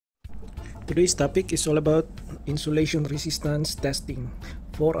Today's topic is all about insulation resistance testing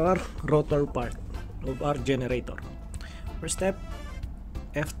for our rotor part of our generator. First step,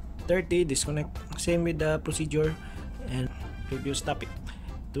 F30 disconnect, same with the procedure and previous topic.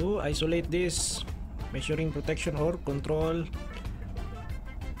 To isolate this measuring protection or control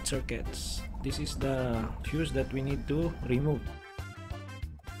circuits, this is the fuse that we need to remove.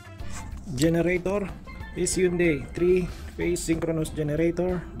 Generator is Hyundai 3-phase synchronous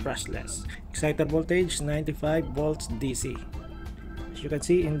generator, brushless. Exciter voltage 95 volts DC. As you can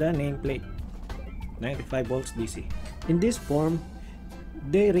see in the nameplate, 95 volts DC. In this form,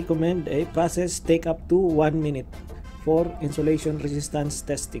 they recommend a process take up to 1 minute for insulation resistance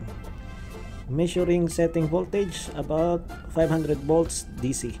testing. Measuring setting voltage about 500 volts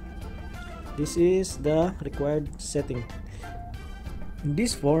DC. This is the required setting. In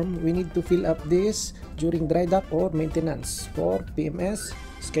this form, we need to fill up this during dry dock or maintenance for PMS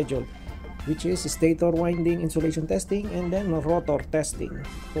schedule, which is stator winding insulation testing and then rotor testing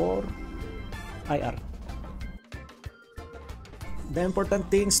for IR. The important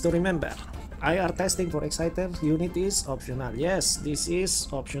things to remember: IR testing for exciter unit is optional. Yes, this is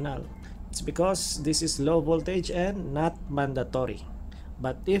optional. It's because this is low voltage and not mandatory.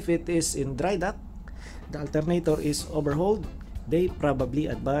 But if it is in dry dock, the alternator is overhauled, they probably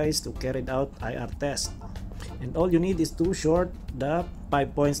advise to carry out IR test. And all you need is to short the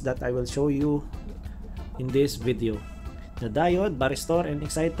 5 points that I will show you in this video. The diode, varistor, and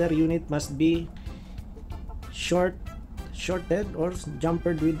exciter unit must be shorted or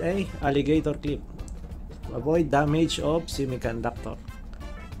jumpered with a alligator clip to avoid damage of semiconductor.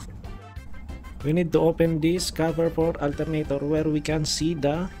 We need to open this cover for alternator where we can see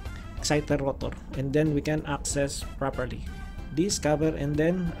the exciter rotor, and then we can access properly this cover and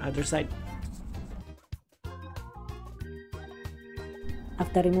then other side.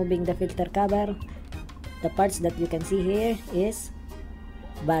 After removing the filter cover, the parts that you can see here is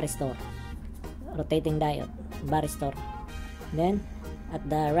varistor, rotating diode, varistor. Then at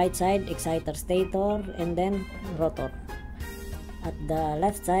the right side, exciter stator and then rotor. At the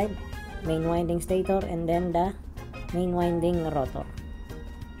left side, main winding stator and then the main winding rotor.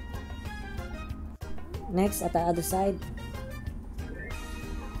 Next, at the other side,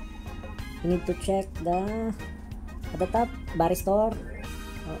 you need to check at the top, varistor,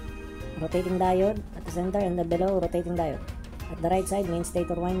 rotating diode, at the center and the below, rotating diode. At the right side, main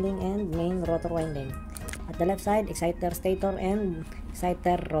stator winding and main rotor winding. At the left side, exciter stator and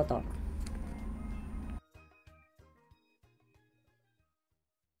exciter rotor.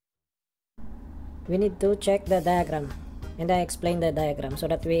 We need to check the diagram, and I explain the diagram so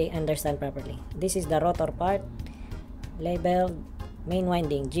that we understand properly. This is the rotor part, labeled main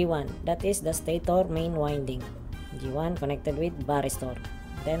winding G1. That is the stator main winding G1 connected with varistor.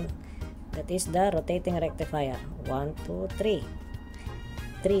 Then that is the rotating rectifier, 1, 2, 3.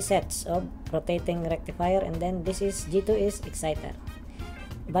 3 sets of rotating rectifier, and then this is G2 is exciter.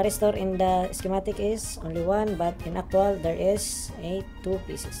 Varistor in the schematic is only one, but in actual there is 2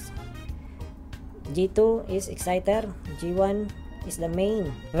 pieces. G2 is exciter, G1 is the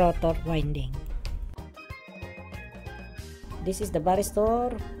main rotor winding. This is the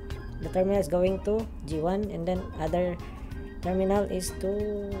varistor. The terminal is going to G1, and then other terminal is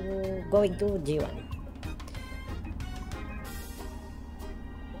going to G1.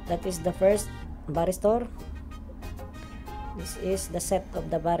 That is the first varistor. This is the set of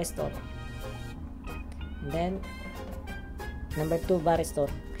the varistor. Then number 2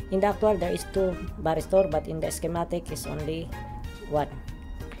 varistor. In the actual there is 2 varistor, but in the schematic is only 1.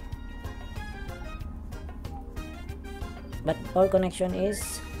 But all connection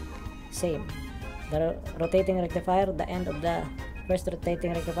is same. The rotating rectifier, the end of the first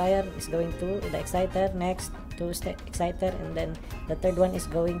rotating rectifier is going to the exciter, next to exciter, and then the third one is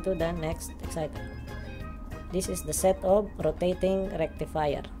going to the next exciter. This is the set of rotating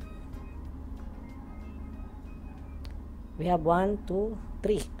rectifier. We have 1, 2,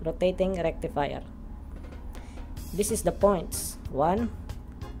 3 rotating rectifier. This is the points 1,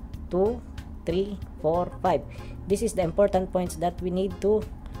 2, 3, 4, 5. This is the important points that we need to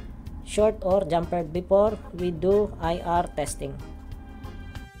short or jumper before we do IR testing.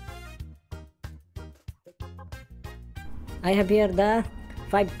 I have here the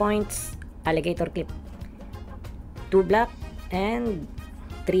 5 points alligator clip, 2 black and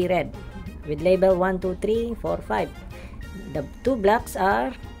 3 red with label 1, 2, 3, 4, 5. The 2 blacks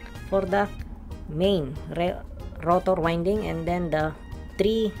are for the main rotor winding, and then the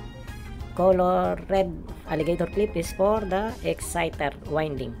 3 color red alligator clip is for the exciter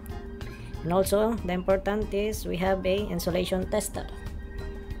winding. And also the important is we have a insulation tester.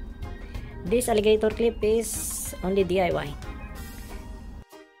 This alligator clip is only DIY.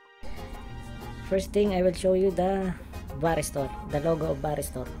 First thing, I will show you the Varistor, the logo of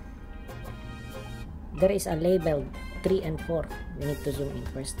Varistor. There is a label 3 and 4. We need to zoom in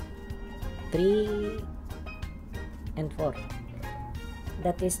first. 3 and 4.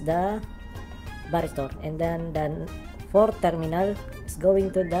 That is the Varistor. And then the 4th terminal is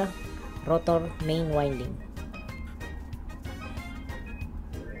going to the rotor main winding.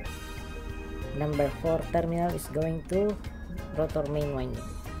 Number 4 terminal is going to rotor main winding.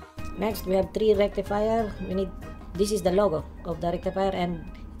 Next, we have 3 rectifier. This is the logo of the rectifier, and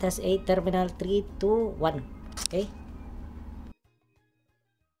it has a terminal 3, 2, 1. Okay,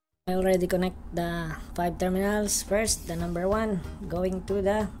 I already connect the 5 terminals. First, the number 1 going to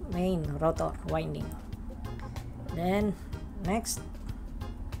the main rotor winding. Then next,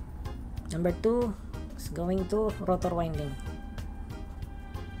 number 2 is going to rotor winding.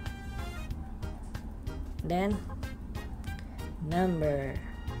 Then number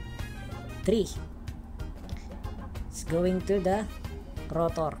 3 is going to the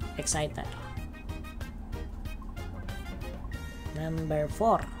rotor exciter. Number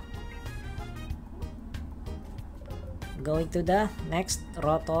 4 going to the next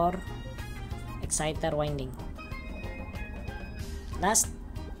rotor exciter winding. Last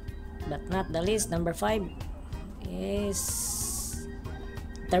but not the least, number 5 is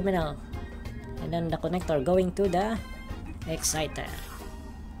terminal, and then the connector going to the exciter.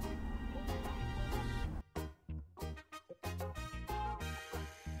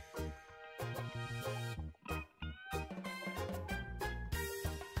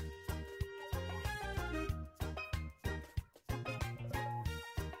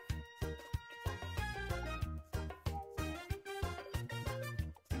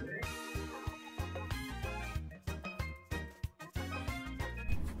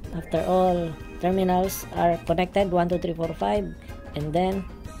 After all terminals are connected, 1, 2, 3, 4, 5, and then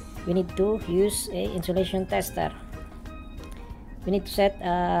we need to use a insulation tester. We need to set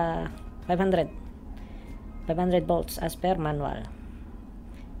 500 volts as per manual.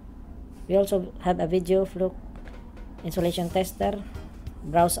 We also have a video Fluke insulation tester.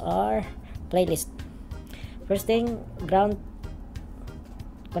 Browse our playlist. First thing, ground,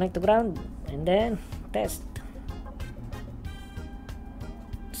 connect to ground, and then test.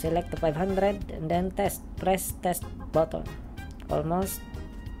 Select the 500 and then test. Press test button. Almost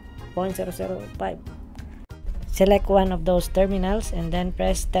 0.005. Select one of those terminals and then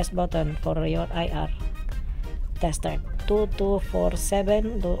press test button for your IR tester.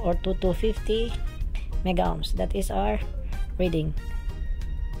 2247 or 2250 mega ohms. That is our reading.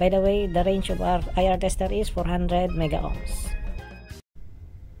 By the way, the range of our IR tester is 400 mega ohms.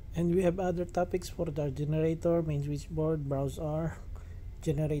 And we have other topics for the generator, main switchboard, browse our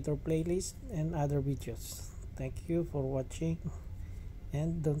generator playlist, and other videos. Thank you for watching,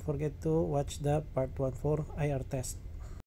 and don't forget to watch the part 1 for IR test.